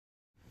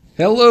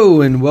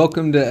Hello and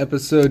welcome to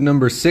episode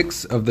number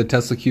 6 of the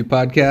Tesla Q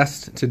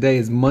podcast. Today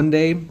is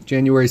Monday,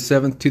 January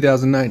 7th,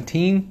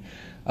 2019.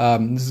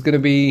 This is going to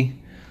be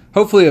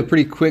hopefully a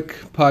pretty quick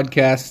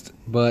podcast,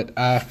 but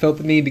I felt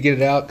the need to get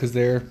it out because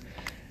there,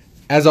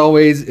 as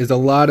always, is a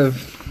lot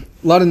of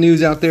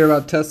news out there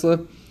about Tesla.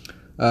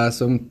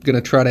 So I'm going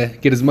to try to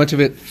get as much of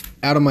it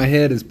out of my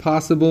head as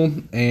possible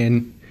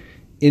and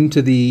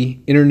into the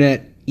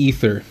internet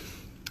ether.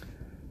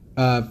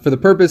 For the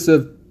purpose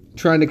of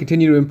trying to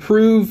continue to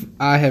improve,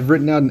 I have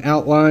written out an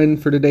outline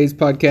for today's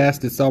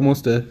podcast. It's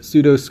almost a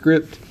pseudo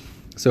script,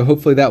 so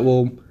hopefully that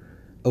will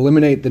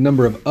eliminate the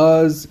number of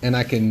uhs and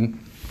I can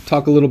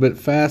talk a little bit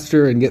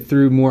faster and get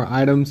through more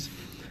items.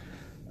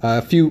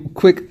 A few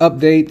quick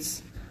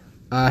updates.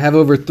 I have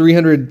over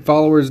 300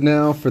 followers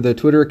now for the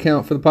Twitter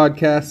account for the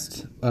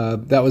podcast.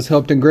 That was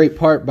helped in great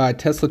part by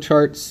Tesla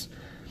Charts.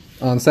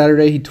 On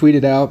Saturday, he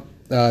tweeted out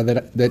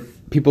that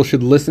people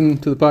should listen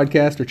to the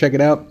podcast or check it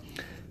out.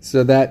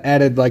 So that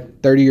added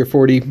like 30 or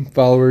 40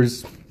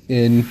 followers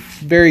in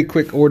very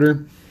quick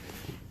order.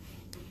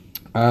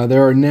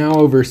 There are now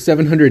over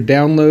 700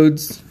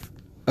 downloads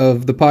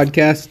of the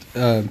podcast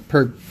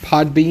per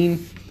Podbean.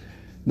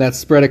 That's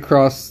spread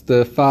across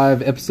the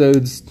 5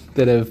 episodes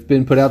that have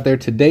been put out there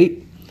to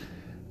date.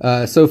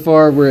 So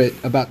far, we're at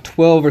about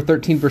 12 or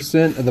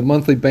 13% of the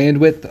monthly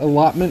bandwidth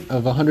allotment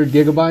of 100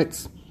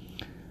 gigabytes.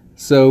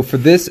 So for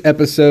this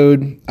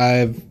episode,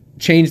 I've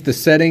changed the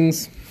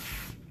settings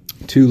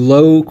to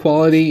low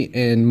quality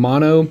and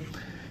mono.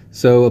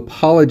 So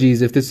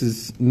apologies if this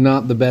is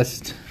not the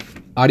best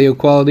audio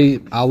quality.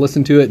 I'll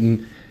listen to it,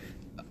 and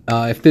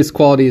if this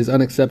quality is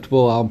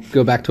unacceptable, I'll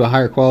go back to a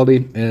higher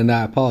quality, and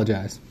I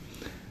apologize.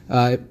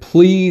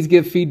 Please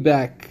give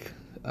feedback.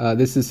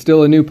 This is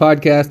still a new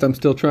podcast. I'm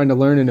still trying to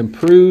learn and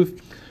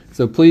improve.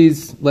 So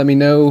please let me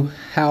know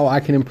how I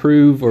can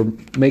improve or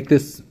make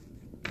this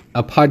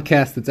a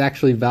podcast that's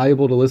actually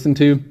valuable to listen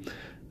to,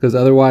 because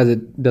otherwise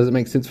it doesn't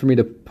make sense for me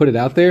to put it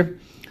out there.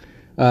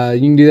 You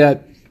can do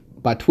that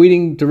by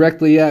tweeting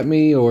directly at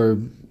me or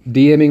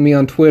DMing me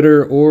on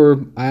Twitter, or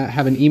I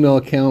have an email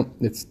account.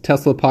 It's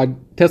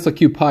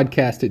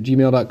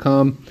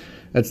teslaqpodcast@gmail.com.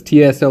 That's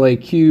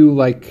TSLAQ,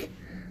 like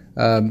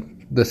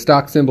the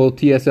stock symbol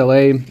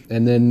TSLA,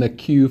 and then the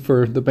Q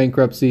for the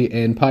bankruptcy,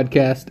 and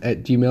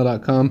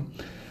podcast@gmail.com.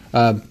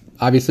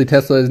 Obviously,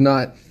 Tesla is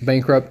not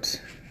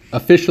bankrupt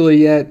officially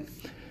yet.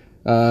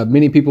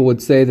 Many people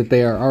would say that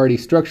they are already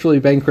structurally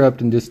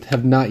bankrupt and just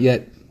have not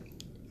yet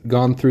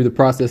gone through the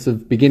process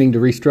of beginning to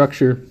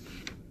restructure.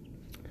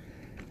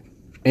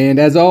 And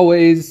as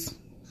always,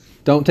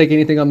 don't take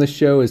anything on this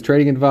show as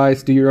trading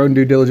advice. Do your own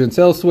due diligence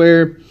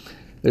elsewhere.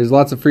 There's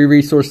lots of free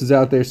resources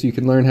out there so you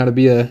can learn how to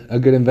be a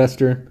good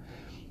investor.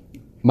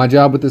 My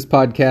job with this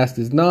podcast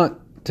is not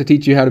to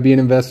teach you how to be an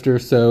investor,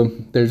 so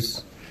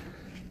there's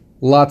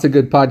lots of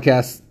good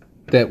podcasts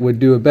that would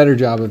do a better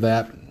job of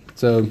that.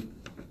 So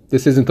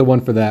this isn't the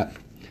one for that.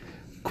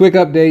 Quick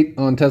update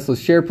on Tesla's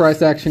share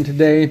price action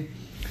today.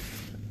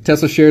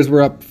 Tesla shares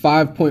were up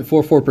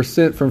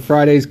 5.44% from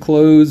Friday's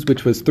close,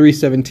 which was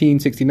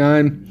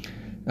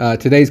 $317.69.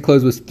 Today's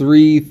close was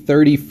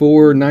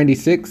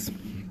 $334.96.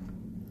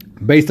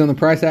 Based on the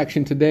price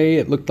action today,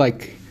 it looked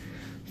like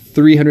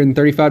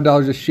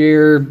 $335 a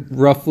share,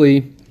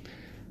 roughly,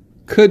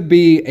 could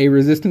be a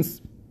resistance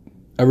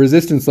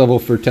level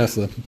for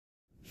Tesla.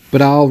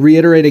 But I'll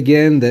reiterate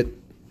again that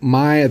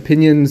my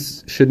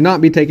opinions should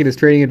not be taken as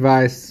trading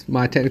advice.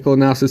 My technical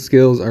analysis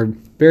skills are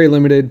very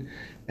limited,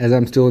 as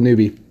I'm still a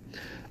newbie.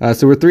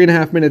 So we're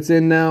 3.5 minutes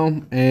in now,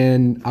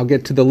 and I'll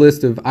get to the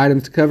list of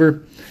items to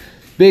cover.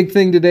 Big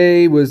thing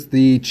today was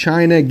the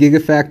China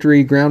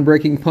Gigafactory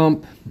groundbreaking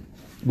pump,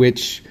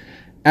 which,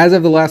 as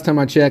of the last time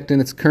I checked,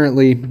 and it's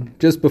currently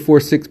just before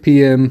 6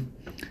 p.m.,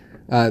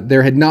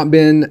 there had not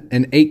been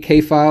an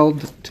 8K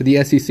filed to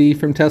the SEC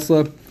from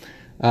Tesla.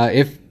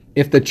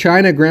 If the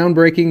China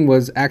groundbreaking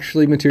was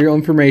actually material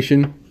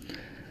information,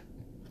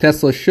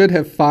 Tesla should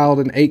have filed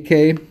an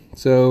 8K,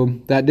 so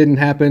that didn't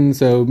happen.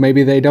 So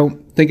maybe they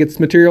don't think it's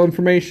material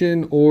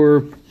information,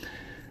 or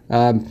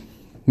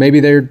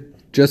maybe they're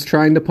just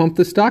trying to pump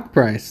the stock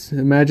price.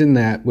 Imagine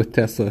that with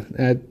Tesla.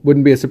 That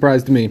wouldn't be a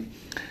surprise to me.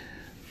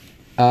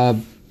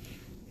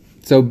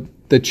 So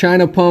the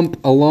China pump,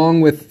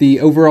 along with the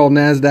overall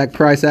NASDAQ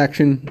price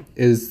action,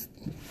 is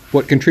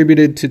what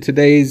contributed to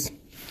today's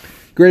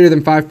greater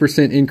than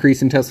 5%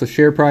 increase in Tesla's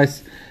share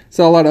price.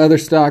 Saw a lot of other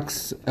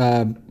stocks,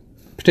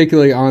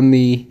 particularly on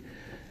the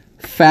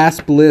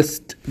FASB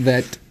list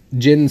that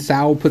Jin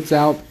Sao puts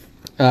out,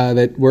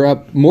 that were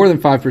up more than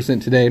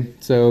 5% today.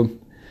 So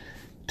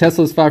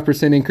Tesla's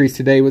 5% increase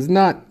today was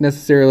not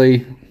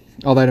necessarily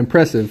all that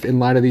impressive in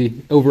light of the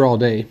overall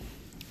day.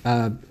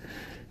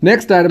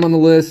 Next item on the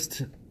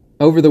list,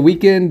 over the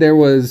weekend there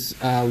was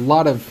a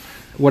lot of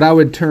what I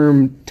would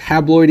term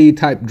tabloidy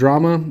type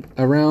drama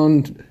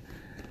around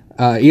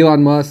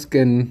Elon Musk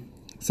and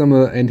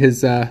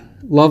his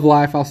love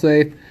life, I'll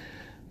say.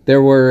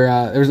 There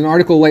was an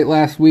article late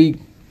last week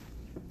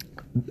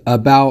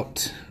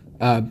about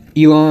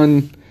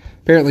Elon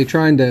apparently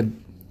trying to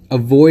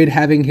avoid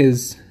having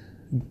his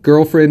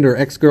girlfriend or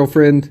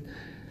ex-girlfriend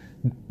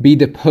be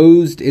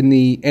deposed in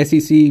the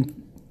SEC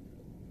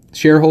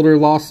shareholder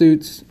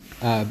lawsuits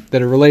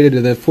that are related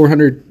to the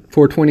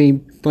 420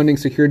 funding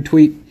secured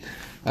tweet.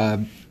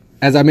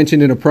 As I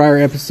mentioned in a prior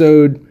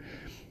episode,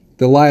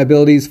 the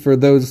liabilities for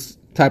those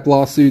type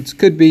lawsuits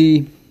could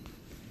be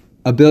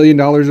 $1 billion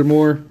or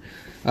more,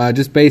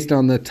 just based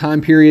on the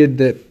time period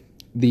that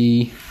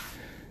the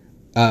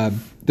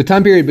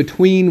time period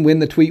between when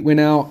the tweet went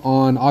out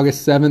on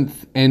August 7th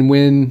and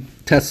when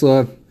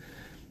Tesla,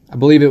 I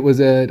believe it was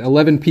at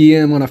 11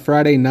 p.m. on a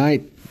Friday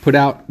night, put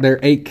out their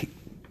 8K,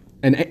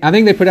 and I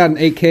think they put out an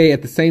 8K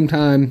at the same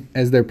time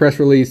as their press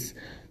release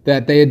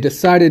that they had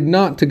decided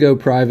not to go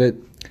private,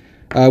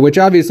 which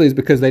obviously is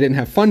because they didn't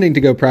have funding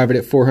to go private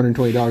at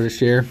 $420 a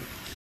share.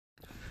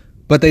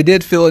 But they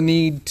did feel a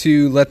need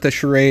to let the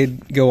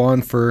charade go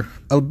on for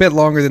a bit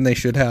longer than they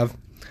should have.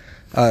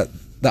 The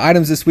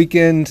items this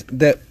weekend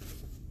that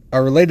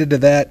are related to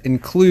that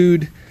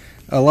include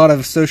a lot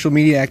of social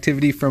media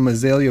activity from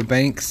Azealia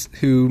Banks,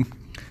 who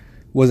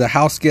was a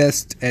house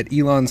guest at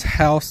Elon's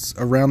house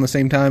around the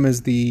same time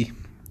as the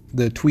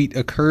tweet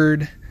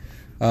occurred.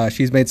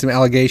 She's made some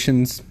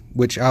allegations,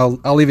 which I'll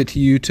leave it to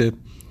you to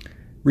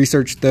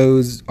research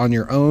those on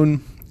your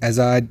own, as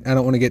I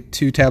don't want to get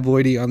too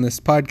tabloidy on this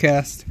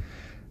podcast.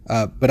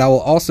 But I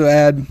will also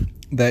add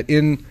that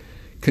in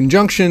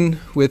conjunction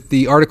with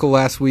the article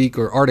last week,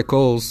 or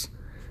articles,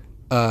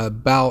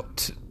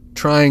 about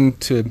trying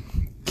to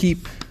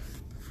keep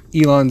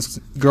Elon's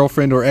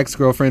girlfriend or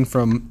ex-girlfriend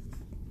from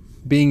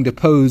being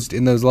deposed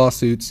in those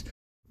lawsuits,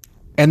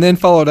 and then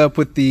followed up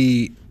with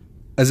the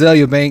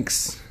Azealia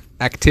Banks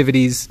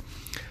activities,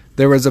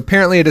 there was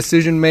apparently a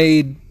decision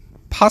made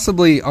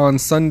possibly on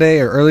Sunday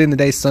or early in the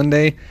day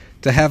Sunday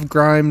to have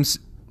Grimes,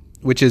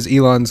 which is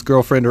Elon's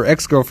girlfriend or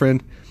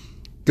ex-girlfriend,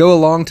 go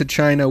along to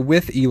China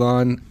with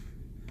Elon.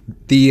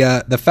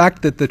 The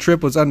fact that the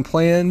trip was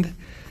unplanned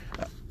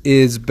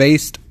is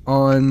based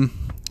on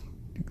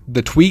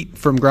the tweet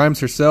from Grimes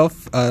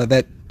herself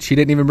that she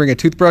didn't even bring a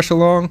toothbrush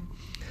along.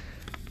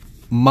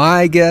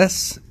 My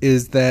guess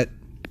is that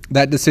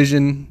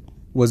decision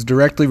was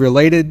directly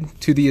related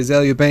to the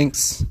Azealia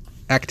Banks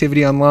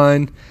activity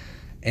online,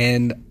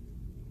 and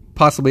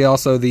possibly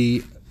also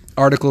the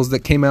articles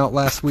that came out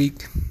last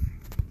week.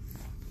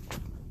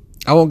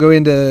 I won't go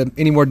into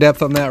any more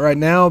depth on that right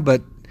now,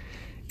 but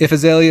if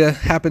Azealia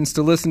happens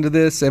to listen to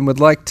this and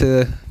would like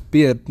to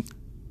be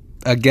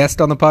a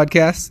guest on the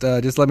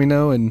podcast, just let me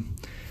know and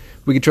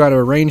we could try to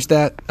arrange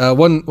that.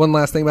 One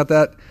last thing about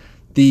that.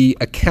 The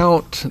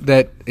account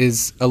that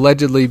is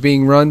allegedly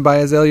being run by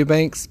Azealia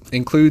Banks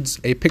includes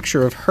a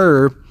picture of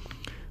her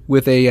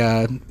with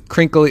a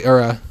crinkly, or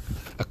a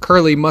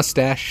curly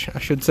mustache, I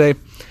should say.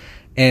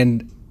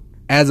 And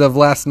as of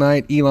last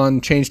night,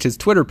 Elon changed his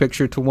Twitter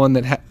picture to one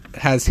that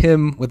has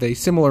him with a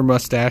similar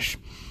mustache.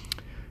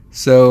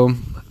 So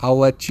I'll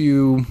let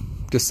you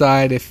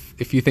decide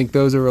if you think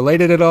those are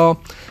related at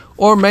all,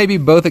 or maybe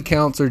both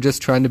accounts are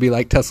just trying to be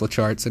like Tesla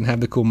charts and have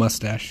the cool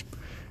mustache.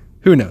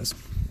 Who knows?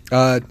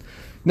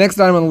 Next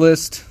item on the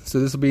list, so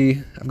this will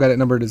be, I've got it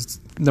numbered as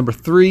number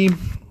 3,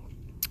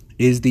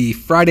 is the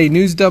Friday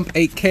News Dump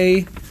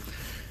 8K,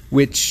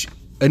 which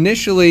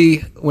initially,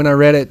 when I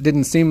read it,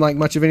 didn't seem like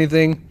much of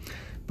anything,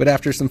 but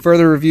after some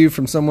further review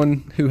from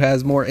someone who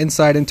has more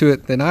insight into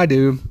it than I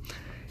do,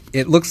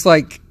 it looks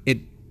like it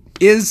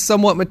is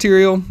somewhat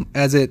material,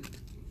 as it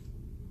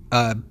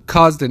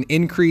caused an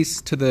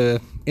increase to the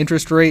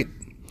interest rate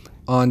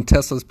on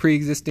Tesla's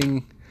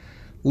pre-existing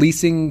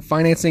leasing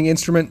financing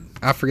instrument.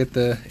 I forget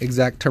the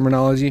exact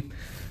terminology,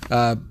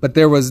 but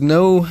there was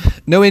no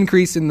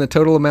increase in the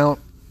total amount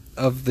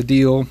of the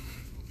deal,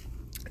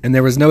 and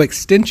there was no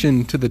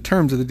extension to the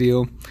terms of the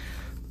deal,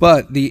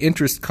 but the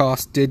interest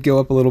cost did go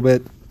up a little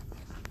bit.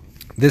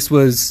 This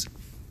was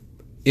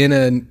in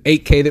an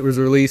 8K that was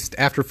released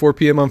after 4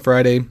 p.m. on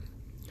Friday,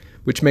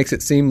 which makes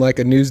it seem like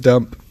a news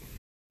dump.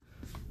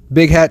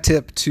 Big hat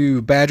tip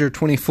to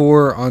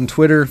Badger24 on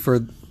Twitter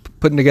for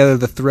putting together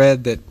the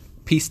thread that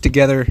pieced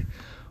together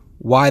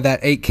why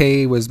that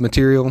 8K was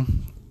material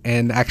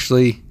and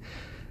actually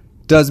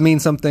does mean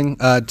something.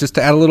 Just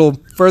to add a little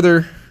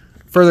further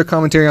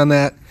commentary on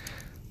that,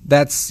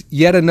 that's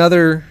yet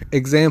another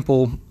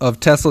example of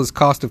Tesla's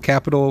cost of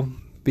capital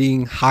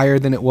being higher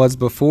than it was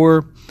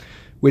before,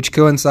 which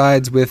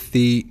coincides with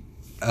the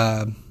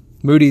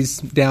Moody's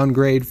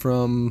downgrade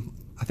from,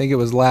 I think it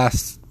was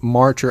last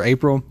March or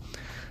April.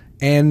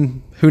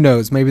 And who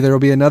knows, maybe there will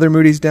be another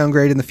Moody's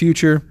downgrade in the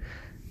future.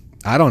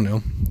 I don't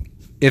know.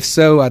 If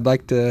so, I'd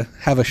like to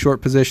have a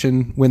short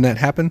position when that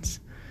happens.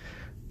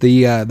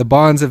 The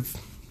bonds have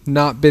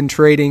not been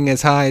trading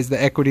as high as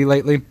the equity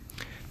lately.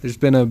 There's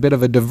been a bit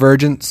of a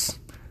divergence,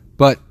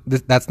 but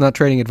that's not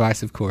trading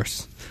advice, of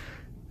course.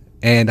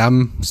 And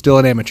I'm still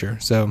an amateur,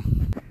 so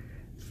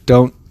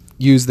don't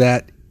use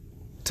that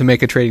to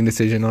make a trading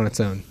decision on its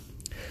own.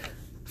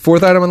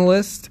 Fourth item on the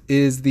list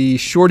is the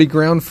Shorty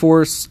Ground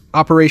Force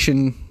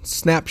Operation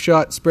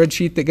Snapshot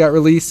spreadsheet that got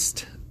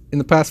released in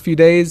the past few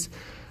days.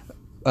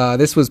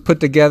 This was put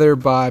together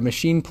by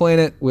Machine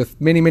Planet with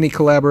many, many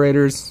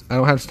collaborators. I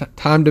don't have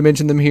time to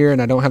mention them here,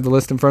 and I don't have the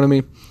list in front of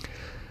me.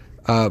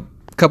 A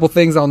couple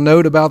things I'll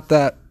note about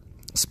that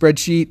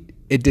spreadsheet.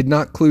 It did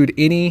not include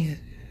any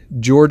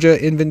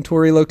Georgia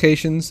inventory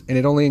locations, and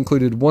it only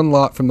included one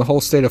lot from the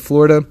whole state of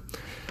Florida.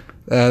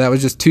 That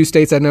was just 2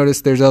 states I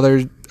noticed. There's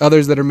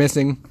others that are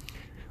missing.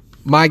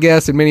 My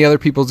guess, and many other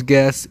people's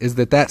guess, is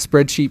that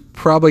spreadsheet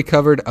probably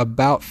covered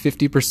about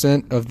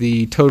 50% of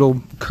the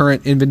total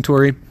current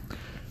inventory.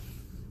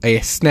 A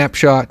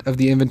snapshot of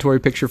the inventory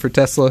picture for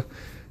Tesla,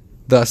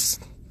 thus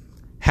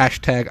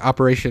hashtag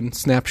Operation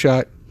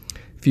Snapshot.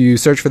 If you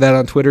search for that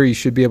on Twitter, you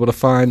should be able to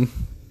find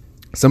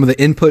some of the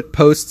input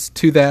posts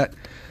to that,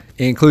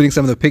 including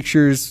some of the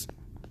pictures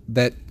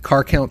that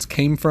car counts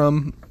came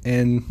from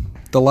and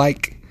the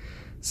like.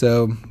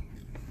 So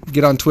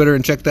get on Twitter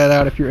and check that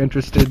out if you're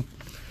interested.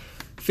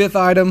 5th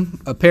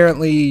item,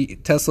 apparently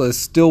Tesla is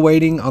still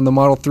waiting on the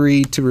Model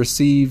 3 to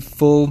receive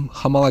full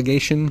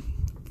homologation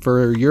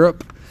for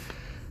Europe.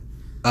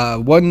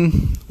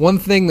 One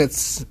thing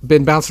that's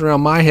been bouncing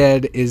around my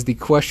head is the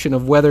question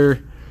of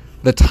whether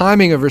the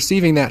timing of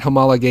receiving that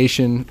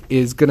homologation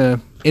is going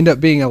to end up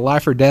being a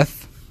life or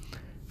death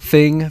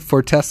thing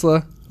for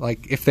Tesla.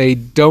 Like, if they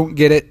don't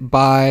get it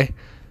by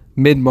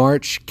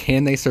mid-March,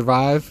 can they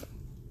survive?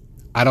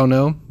 I don't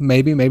know.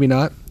 Maybe, maybe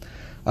not.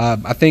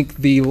 I think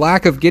the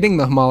lack of getting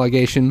the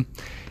homologation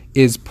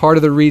is part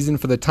of the reason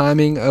for the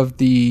timing of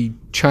the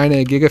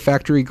China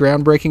Gigafactory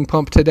groundbreaking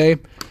pump today.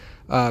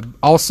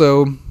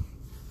 Also,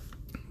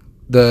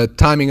 the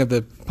timing of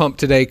the pump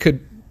today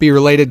could be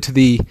related to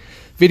the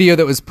video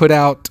that was put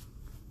out,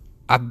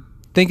 I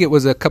think it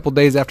was a couple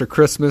days after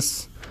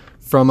Christmas,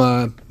 from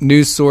a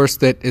news source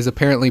that is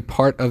apparently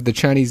part of the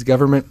Chinese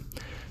government,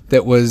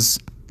 that was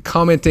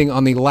commenting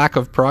on the lack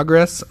of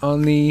progress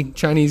on the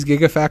Chinese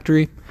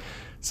Gigafactory.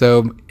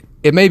 So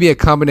it may be a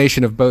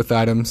combination of both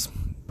items,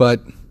 but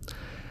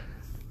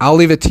I'll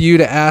leave it to you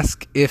to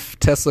ask if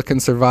Tesla can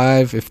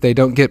survive if they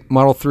don't get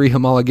Model 3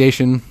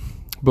 homologation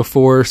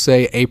before,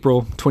 say,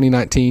 April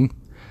 2019.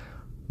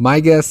 My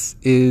guess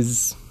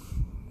is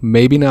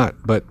maybe not,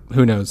 but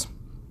who knows?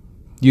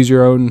 Use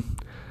your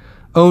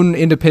own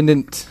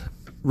independent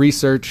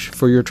research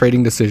for your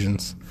trading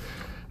decisions.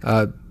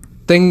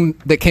 Thing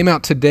that came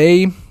out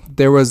today,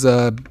 there was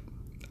the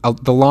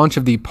launch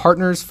of the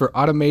Partners for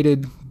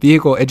Automated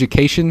Vehicle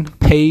Education,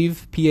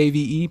 PAVE,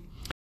 P-A-V-E.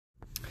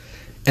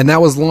 And that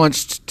was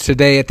launched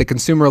today at the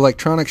Consumer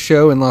Electronics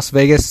Show in Las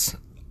Vegas,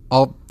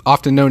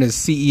 often known as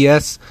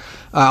CES.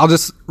 I'll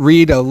just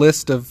read a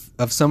list of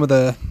some of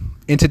the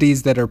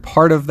entities that are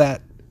part of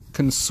that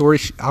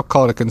consortium. I'll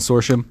call it a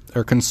consortium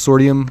or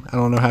consortium. I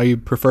don't know how you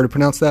prefer to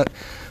pronounce that.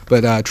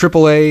 But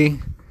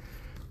AAA,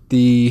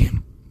 the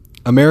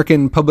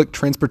American Public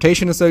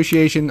Transportation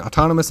Association,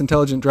 Autonomous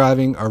Intelligent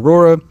Driving,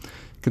 Aurora,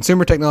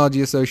 Consumer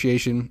Technology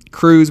Association,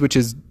 Cruise, which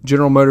is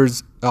General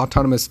Motors'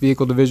 autonomous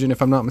vehicle division,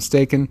 if I'm not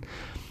mistaken,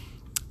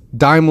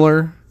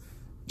 Daimler,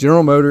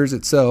 General Motors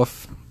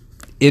itself,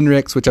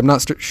 INRIX, which I'm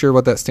not sure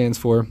what that stands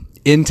for,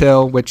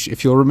 Intel, which,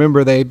 if you'll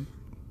remember, they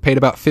paid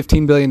about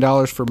 $15 billion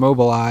for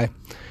Mobileye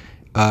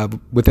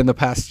within the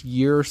past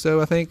year or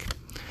so, I think.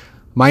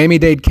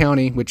 Miami-Dade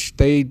County, which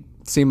they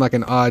seem like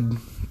an odd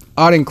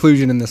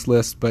inclusion in this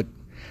list, but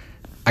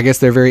I guess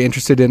they're very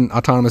interested in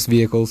autonomous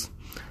vehicles.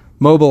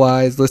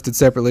 Mobileye is listed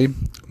separately.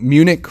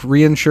 Munich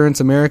Reinsurance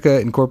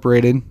America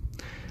Incorporated,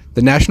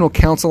 the National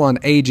Council on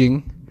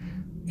Aging,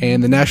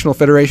 and the National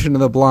Federation of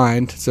the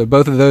Blind. So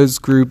both of those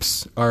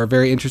groups are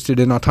very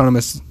interested in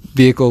autonomous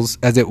vehicles,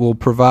 as it will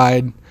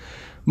provide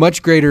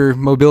much greater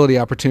mobility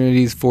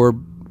opportunities for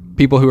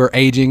people who are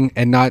aging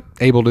and not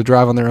able to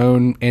drive on their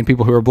own, and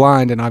people who are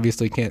blind and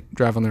obviously can't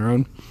drive on their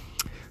own.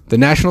 The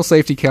National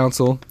Safety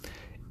Council,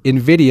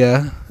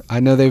 NVIDIA, I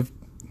know they've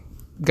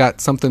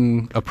got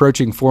something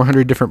approaching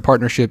 400 different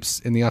partnerships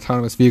in the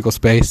autonomous vehicle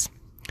space.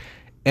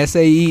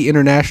 SAE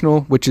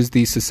International, which is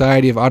the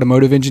Society of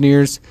Automotive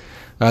Engineers.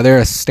 They're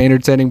a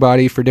standard-setting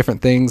body for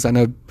different things. I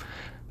know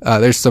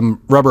there's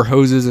some rubber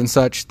hoses and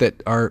such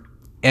that are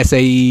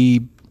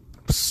SAE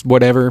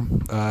whatever.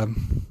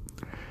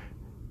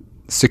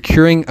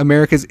 Securing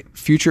America's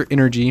Future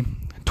Energy,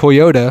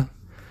 Toyota,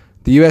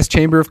 the U.S.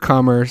 Chamber of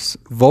Commerce,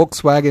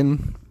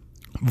 Volkswagen,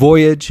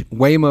 Voyage,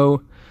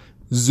 Waymo,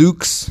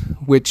 Zoox,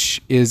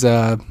 which is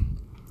a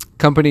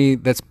company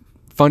that's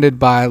funded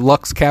by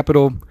Lux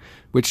Capital,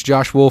 which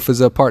Josh Wolf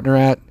is a partner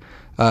at.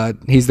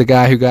 He's the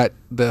guy who got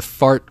the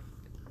fart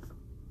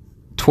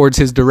towards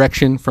his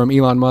direction from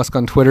Elon Musk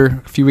on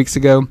Twitter a few weeks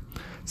ago.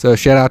 So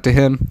shout out to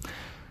him.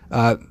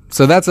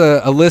 So that's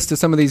a list of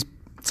some of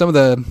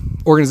the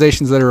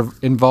organizations that are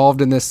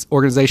involved in this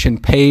organization,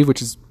 PAVE,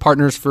 which is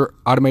Partners for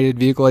Automated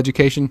Vehicle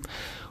Education.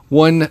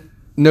 One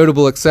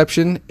notable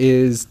exception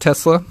is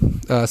Tesla.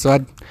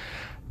 So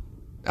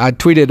I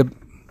retweeted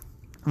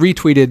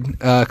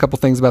a couple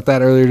things about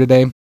that earlier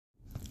today.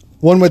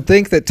 One would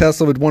think that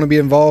Tesla would want to be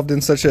involved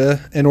in such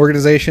an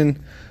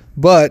organization,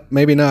 but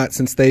maybe not,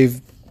 since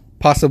they've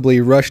possibly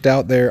rushed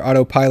out their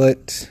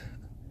autopilot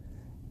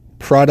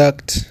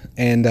product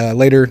and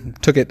later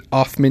took it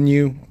off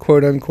menu,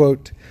 quote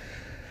unquote.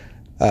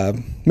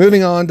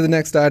 Moving on to the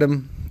next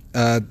item,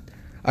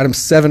 item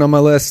 7 on my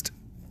list.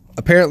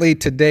 Apparently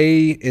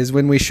today is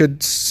when we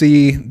should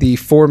see the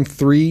Form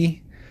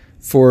 3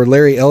 for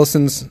Larry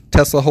Ellison's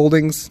Tesla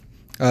holdings.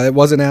 It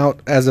wasn't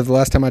out as of the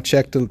last time I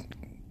checked an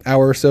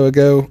hour or so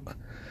ago.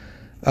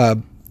 I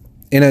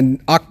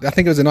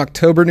think it was an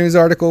October news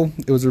article,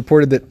 it was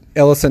reported that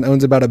Ellison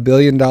owns about $1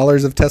 billion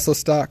of Tesla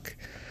stock.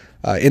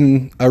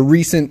 In a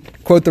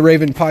recent Quote the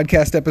Raven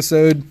podcast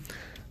episode,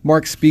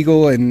 Mark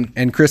Spiegel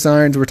and Chris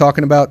Irons were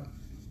talking about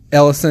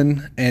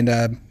Ellison,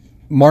 and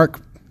Mark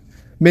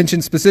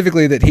mentioned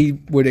specifically that he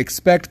would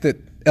expect that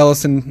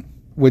Ellison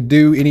would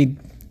do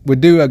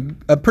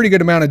a pretty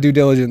good amount of due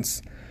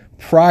diligence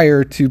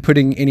prior to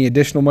putting any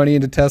additional money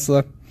into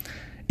Tesla.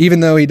 Even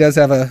though he does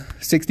have a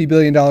 $60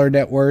 billion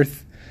net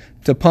worth,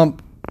 to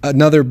pump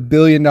another $1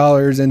 billion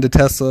into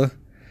Tesla,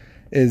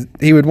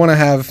 he would want to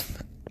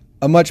have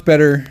a much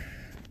better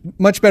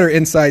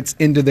insights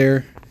into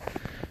their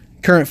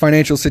current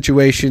financial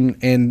situation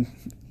and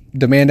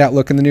demand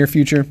outlook in the near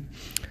future.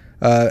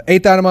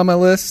 8th item on my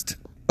list,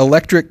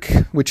 Electric,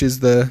 which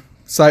is the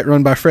site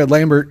run by Fred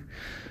Lambert,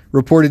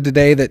 reported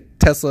today that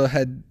Tesla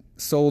had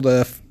sold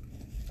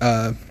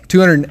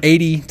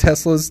 280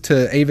 Teslas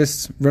to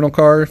Avis rental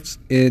cars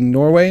in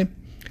Norway,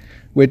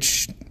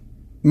 which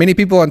many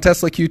people on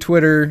Tesla Q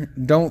Twitter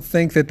don't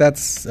think that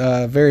that's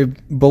a very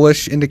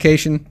bullish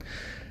indication,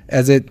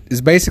 as it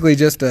is basically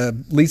just a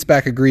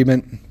leaseback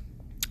agreement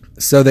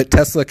so that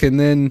Tesla can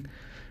then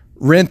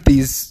rent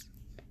these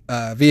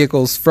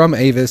vehicles from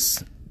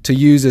Avis to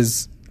use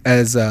as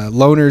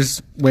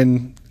loaners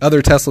when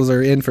other Teslas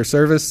are in for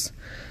service.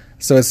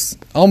 So it's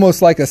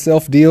almost like a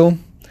self-deal.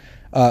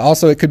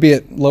 Also, it could be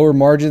at lower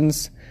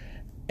margins,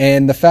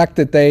 and the fact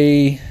that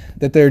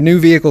their new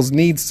vehicles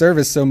need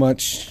service so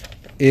much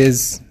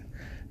is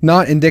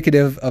not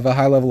indicative of a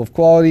high level of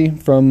quality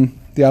from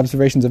the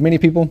observations of many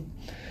people.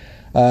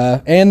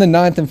 And the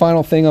 9th and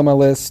final thing on my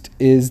list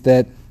is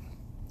that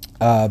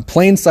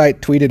Plainsight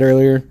tweeted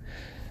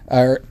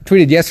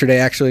yesterday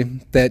actually,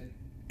 that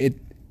it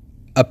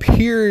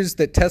appears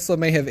that Tesla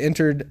may have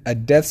entered a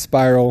death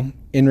spiral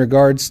in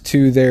regards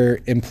to their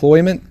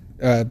employment.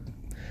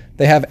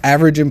 They have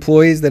average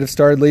employees that have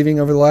started leaving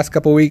over the last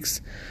couple of weeks.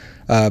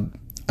 I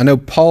know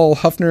Paul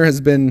Huffner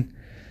has been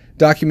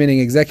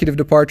documenting executive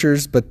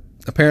departures, but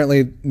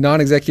apparently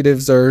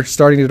non-executives are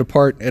starting to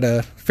depart at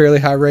a fairly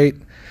high rate.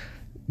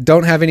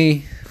 Don't have any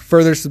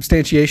further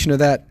substantiation of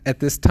that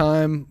at this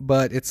time,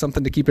 but it's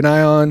something to keep an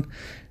eye on.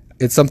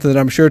 It's something that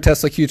I'm sure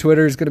Tesla Q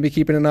Twitter is going to be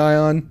keeping an eye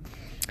on.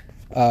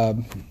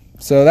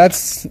 So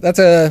that's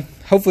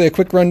hopefully a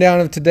quick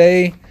rundown of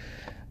today.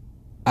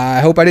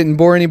 I hope I didn't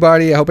bore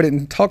anybody. I hope I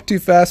didn't talk too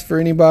fast for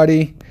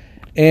anybody.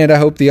 And I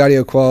hope the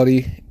audio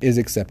quality is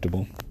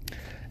acceptable.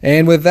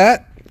 And with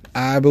that,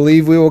 I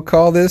believe we will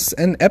call this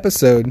an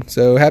episode.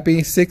 So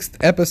happy 6th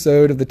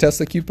episode of the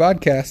Tesla Q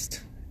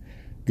podcast.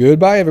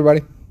 Goodbye,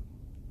 everybody.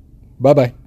 Bye-bye.